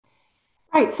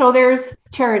Right. So there's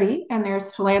charity and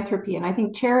there's philanthropy. And I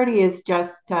think charity is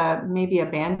just maybe a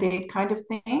band-aid kind of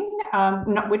thing,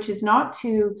 which is not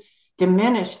to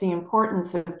diminish the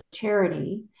importance of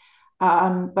charity.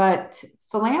 But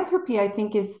philanthropy, I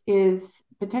think, is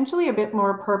potentially a bit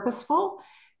more purposeful.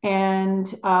 And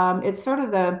it's sort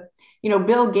of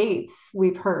Bill Gates,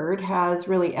 we've heard, has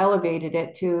really elevated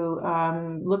it to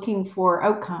looking for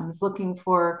outcomes, looking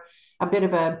for a bit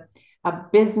of a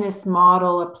business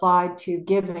model applied to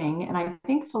giving. And I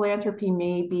think philanthropy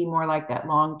may be more like that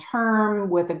long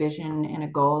term with a vision and a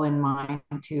goal in mind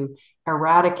to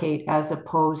eradicate as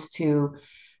opposed to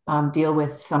deal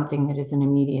with something that is an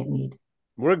immediate need.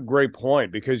 What a great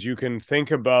point, because you can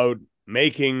think about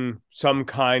making some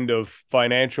kind of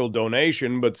financial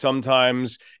donation, but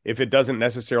sometimes if it doesn't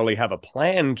necessarily have a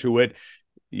plan to it,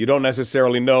 you don't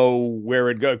necessarily know where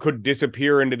it could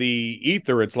disappear into the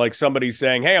ether. It's like somebody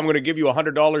saying, "Hey, I'm going to give you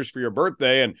 $100 for your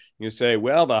birthday," and you say,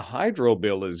 "Well, the hydro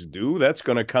bill is due. That's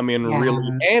going to come in really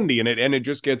Yeah. handy," and it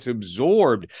just gets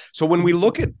absorbed. So when we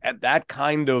look at that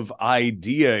kind of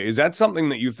idea, is that something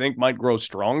that you think might grow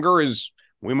stronger as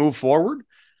we move forward?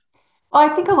 Well,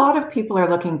 I think a lot of people are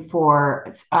looking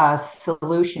for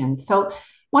solutions. So,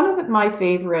 one of my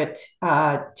favorite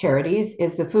charities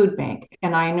is the food bank.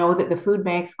 And I know that the food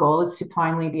bank's goal is to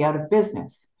finally be out of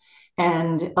business.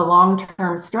 And a long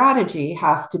term strategy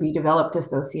has to be developed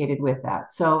associated with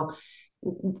that. So,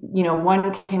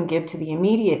 one can give to the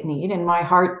immediate need. And my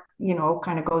heart,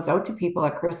 kind of goes out to people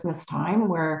at Christmas time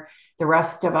where the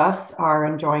rest of us are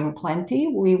enjoying plenty.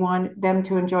 We want them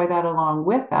to enjoy that along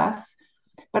with us.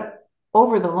 But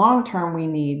over the long term, we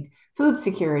need food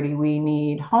security, we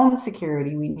need home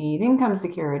security, we need income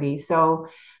security. So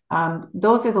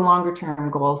those are the longer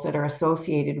term goals that are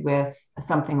associated with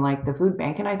something like the food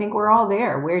bank. And I think we're all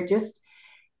there. We're just,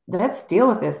 let's deal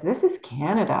with this. This is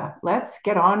Canada. Let's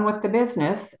get on with the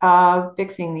business of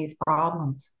fixing these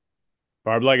problems.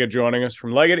 Barb Leggett joining us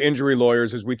from Leggett Injury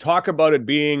Lawyers as we talk about it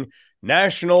being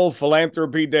National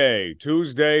Philanthropy Day,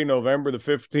 Tuesday, November the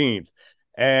 15th.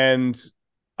 And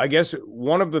I guess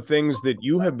one of the things that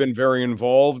you have been very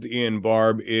involved in,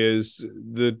 Barb, is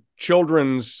the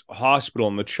Children's Hospital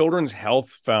and the Children's Health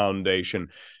Foundation.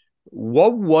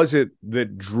 What was it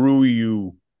that drew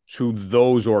you to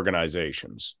those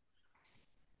organizations?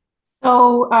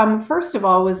 So, first of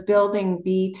all, was building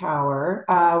B Tower,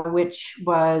 which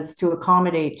was to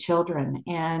accommodate children.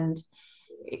 And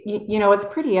it's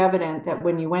pretty evident that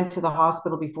when you went to the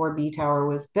hospital before B Tower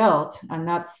was built, and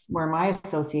that's where my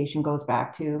association goes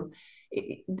back to,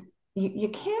 you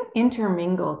can't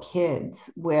intermingle kids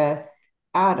with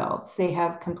adults. They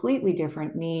have completely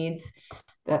different needs.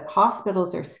 The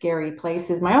hospitals are scary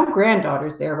places. My own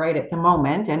granddaughter's there right at the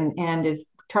moment, and as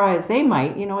try as they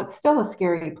might, it's still a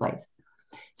scary place.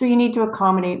 So you need to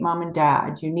accommodate mom and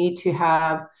dad. You need to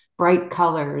have bright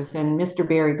colors and Mr.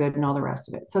 Berrygood and all the rest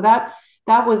of it. So that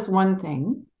was one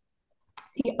thing.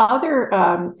 The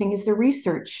other thing is the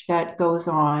research that goes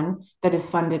on that is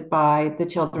funded by the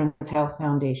Children's Health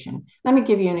Foundation. Let me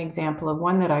give you an example of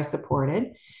one that I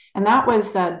supported, and that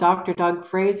was Dr. Doug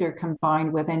Fraser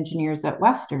combined with engineers at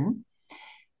Western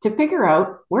to figure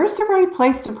out where's the right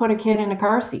place to put a kid in a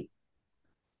car seat.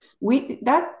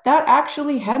 That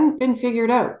actually hadn't been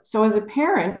figured out. So as a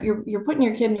parent, you're putting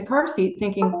your kid in a car seat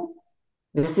thinking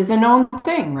this is a known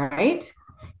thing, right?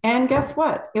 And guess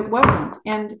what? It wasn't.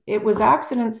 And it was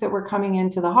accidents that were coming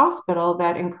into the hospital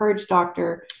that encouraged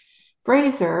Dr.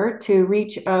 Fraser to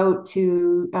reach out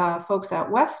to folks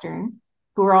at Western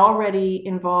who were already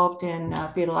involved in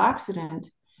fatal accident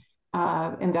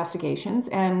investigations.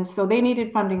 And so they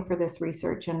needed funding for this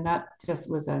research. And that just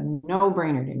was a no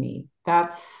brainer to me.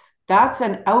 That's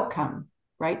an outcome,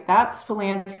 right? That's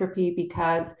philanthropy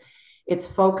because it's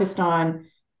focused on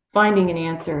finding an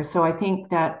answer. So I think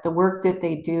that the work that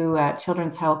they do at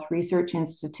Children's Health Research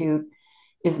Institute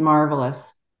is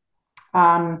marvelous.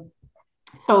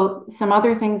 So some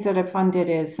other things that I've funded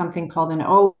is something called an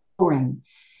O-ring.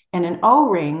 And an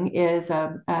O-ring is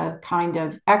a kind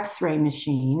of X-ray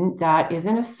machine that is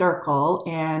in a circle.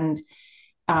 And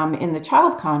in the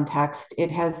child context,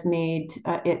 it has made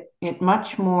it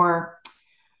much more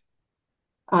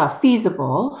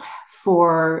feasible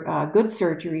for good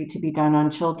surgery to be done on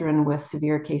children with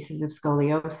severe cases of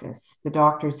scoliosis. The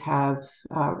doctors have,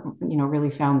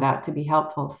 really found that to be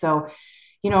helpful. So,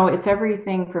 it's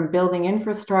everything from building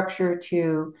infrastructure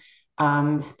to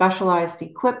specialized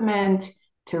equipment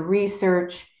to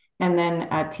research, and then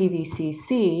at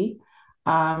TVCC.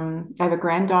 I have a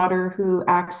granddaughter who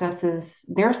accesses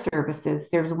their services.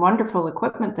 There's wonderful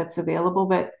equipment that's available,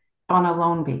 but on a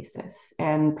loan basis,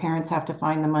 and parents have to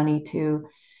find the money to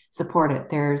support it.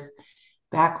 There's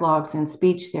backlogs in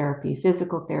speech therapy,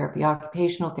 physical therapy,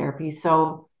 occupational therapy.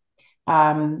 So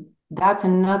that's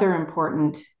another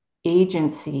important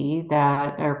agency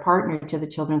that are partner to the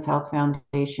Children's Health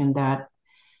Foundation that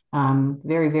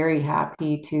very, very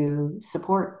happy to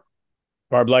support.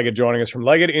 Barb Leggett joining us from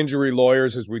Leggett Injury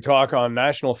Lawyers as we talk on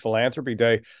National Philanthropy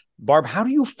Day. Barb, how do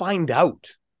you find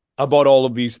out about all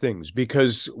of these things?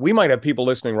 Because we might have people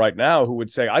listening right now who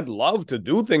would say, I'd love to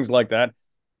do things like that.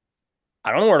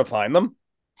 I don't know where to find them.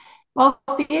 Well,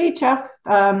 CHF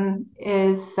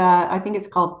is, I think it's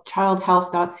called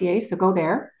childhealth.ca. So go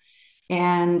there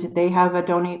and they have a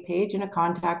donate page and a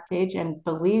contact page. And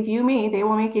believe you me, they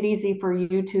will make it easy for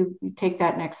you to take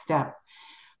that next step.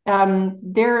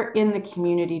 They're in the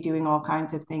community doing all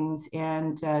kinds of things,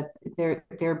 and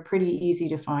they're pretty easy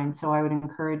to find. So I would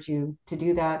encourage you to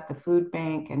do that. The food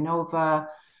bank, Inova,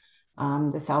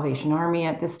 the Salvation Army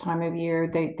at this time of year,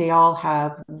 they all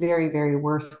have very, very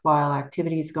worthwhile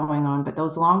activities going on. But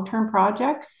those long-term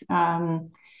projects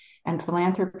and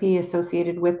philanthropy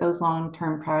associated with those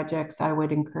long-term projects, I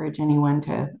would encourage anyone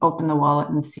to open the wallet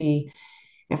and see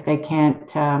if they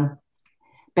can't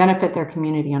benefit their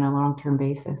community on a long-term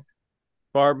basis.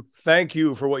 Barb, thank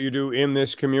you for what you do in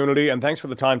this community, and thanks for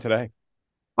the time today.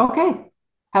 Okay,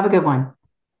 have a good one.